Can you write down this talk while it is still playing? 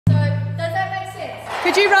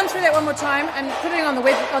Could you run through that one more time and put it on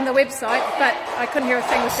the website? But I couldn't hear a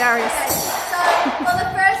thing with Darius. Okay. So for the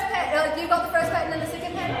first pattern, you got the first pattern and the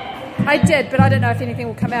second pattern? I did, but I don't know if anything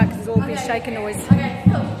will come out because there's all be shaking noise. Okay,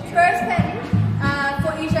 cool. First pattern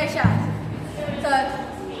for Ijexa. So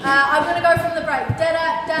I'm going to go from the break. Da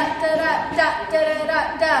da da da da da da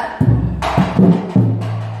da da.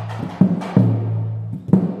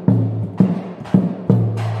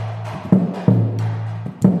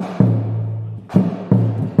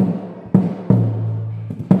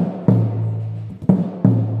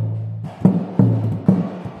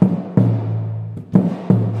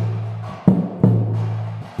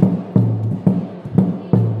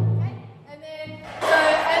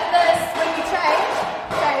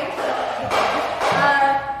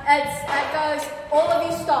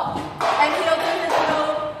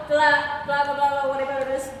 Blah, blah, blah, blah, whatever it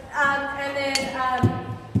is. And then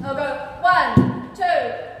I'll go 1, 2,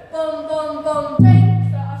 boom, boom, boom,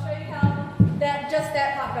 ding. So I'll show you how just that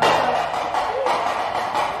part goes.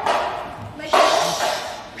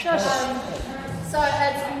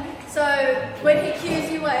 So when he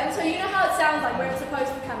cues you in, so you know how it sounds like where it's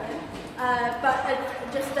supposed to come in, but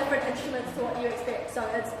it's just different instruments to what you expect. So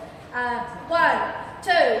it's 1,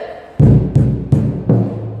 2.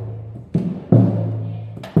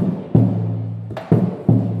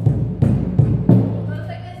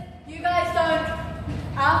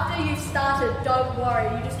 After you've started, don't worry.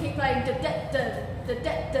 You just keep playing da-da-dun,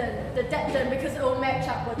 da-da-dun, da-da-dun, because it will match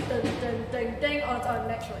up with dun-dun-dun-ding on its own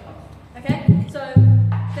naturally. Okay? So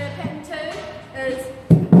the pattern 2 is